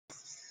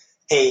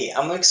Hey,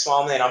 I'm Luke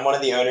Swomley and I'm one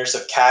of the owners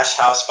of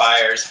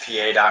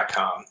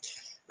CashHouseBuyersPA.com.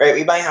 Right,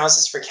 we buy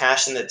houses for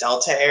cash in the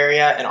Delta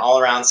area and all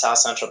around South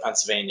Central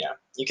Pennsylvania.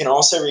 You can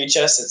also reach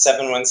us at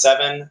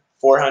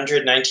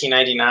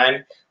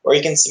 717-400-1999, or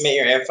you can submit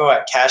your info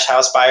at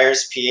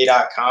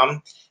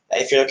CashHouseBuyersPA.com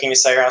if you're looking to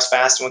sell your house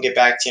fast, and we'll get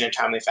back to you in a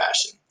timely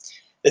fashion.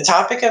 The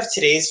topic of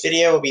today's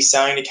video will be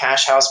selling to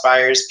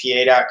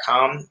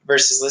CashHouseBuyersPA.com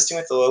versus listing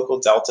with the local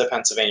Delta,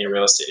 Pennsylvania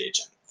real estate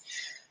agent.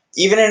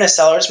 Even in a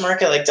seller's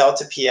market like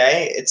Delta, PA,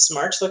 it's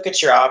smart to look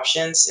at your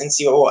options and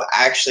see what will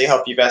actually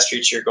help you best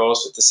reach your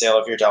goals with the sale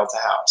of your Delta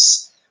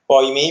house.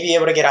 While you may be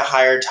able to get a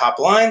higher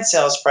top-line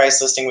sales price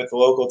listing with the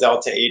local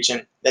Delta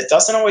agent, that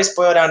doesn't always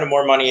boil down to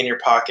more money in your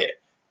pocket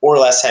or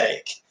less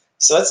headache.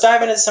 So let's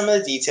dive into some of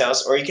the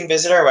details, or you can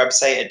visit our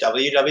website at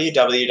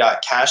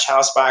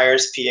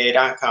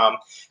www.cashhousebuyerspa.com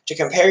to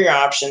compare your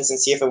options and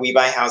see if a We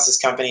Buy Houses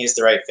company is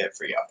the right fit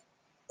for you.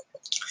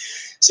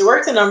 So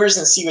work the numbers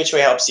and see which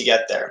way helps you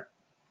get there.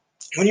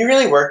 When you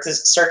really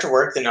start to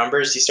work the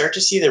numbers, you start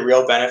to see the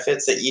real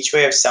benefits that each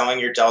way of selling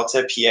your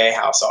Delta, PA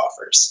house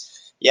offers.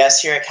 Yes,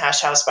 here at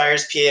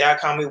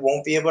CashHouseBuyersPA.com, we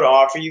won't be able to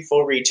offer you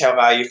full retail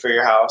value for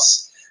your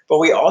house, but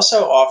we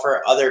also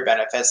offer other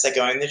benefits that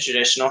going the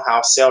traditional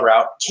house sale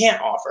route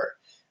can't offer,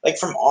 like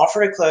from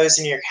offer to close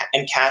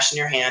and cash in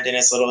your hand in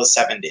as little as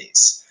 7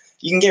 days.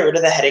 You can get rid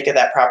of the headache of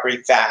that property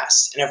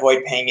fast and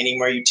avoid paying any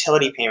more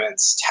utility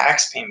payments,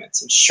 tax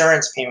payments,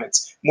 insurance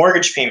payments,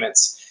 mortgage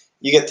payments.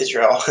 You get the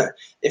drill.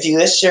 If you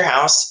list your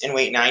house and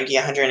wait 90,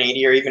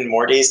 180, or even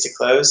more days to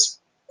close,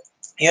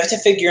 you have to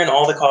figure in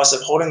all the costs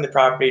of holding the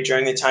property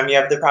during the time you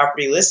have the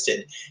property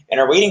listed and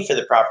are waiting for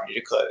the property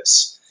to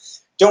close.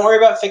 Don't worry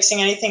about fixing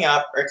anything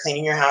up or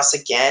cleaning your house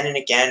again and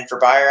again for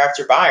buyer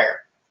after buyer.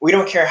 We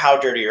don't care how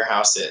dirty your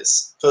house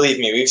is. Believe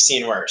me, we've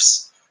seen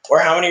worse. Or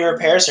how many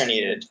repairs are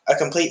needed. A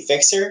complete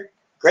fixer?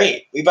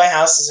 Great. We buy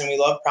houses and we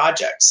love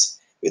projects.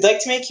 We'd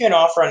like to make you an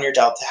offer on your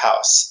Delta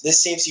house.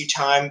 This saves you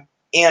time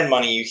and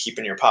money you keep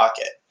in your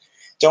pocket.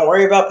 Don't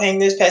worry about paying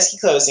those pesky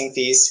closing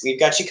fees. We've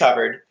got you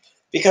covered.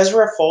 Because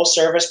we're a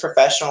full-service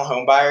professional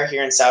home buyer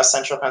here in South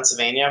Central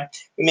Pennsylvania,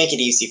 we make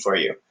it easy for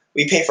you.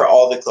 We pay for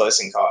all the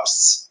closing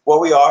costs. What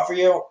we offer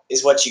you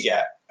is what you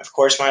get. Of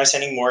course, minus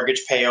any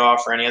mortgage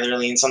payoff or any other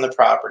liens on the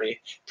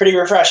property. Pretty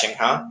refreshing,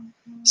 huh?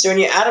 So when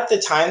you add up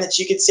the time that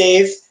you could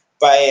save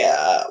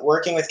by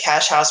working with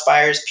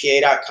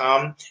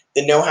CashHouseBuyersPA.com,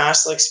 the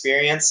no-hassle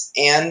experience,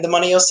 and the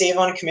money you'll save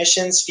on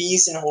commissions,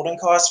 fees, and holding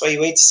costs while you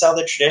wait to sell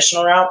the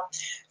traditional route,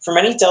 for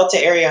many Delta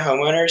area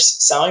homeowners,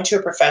 selling to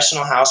a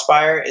professional house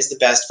buyer is the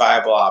best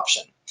viable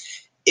option.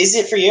 Is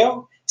it for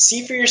you?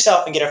 See for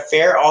yourself and get a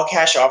fair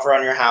all-cash offer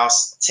on your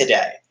house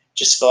today.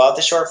 Just fill out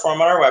the short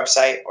form on our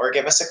website or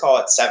give us a call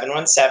at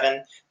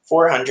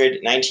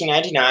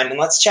 717-400-1999 and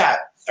let's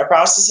chat. Our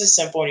process is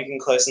simple and you can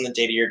close on the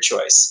date of your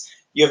choice.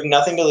 You have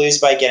nothing to lose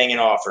by getting an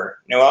offer.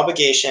 No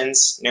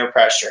obligations, no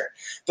pressure.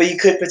 But you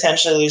could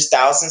potentially lose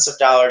thousands of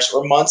dollars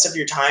or months of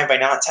your time by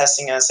not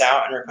testing us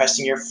out and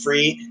requesting your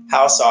free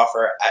house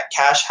offer at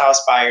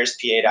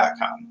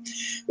CashHouseBuyersPA.com.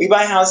 We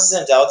buy houses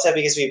in Delta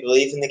because we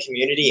believe in the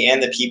community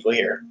and the people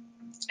here.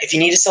 If you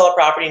need to sell a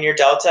property in your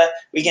Delta,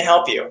 we can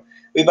help you.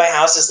 We buy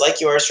houses like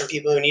yours from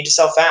people who need to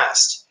sell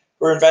fast.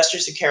 We're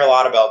investors who care a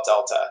lot about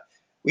Delta.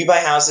 We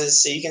buy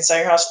houses so you can sell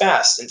your house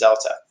fast in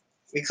Delta.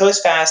 We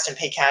close fast and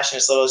pay cash in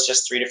as little as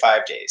just 3 to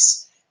 5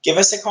 days. Give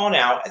us a call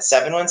now at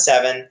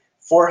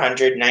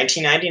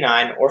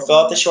 717-400-1999 or fill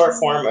out the short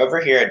form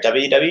over here at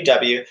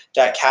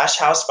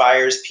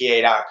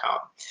www.cashhousebuyerspa.com.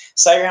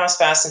 Sell your house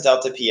fast in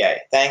Delta, PA.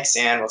 Thanks,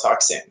 and we'll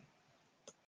talk soon.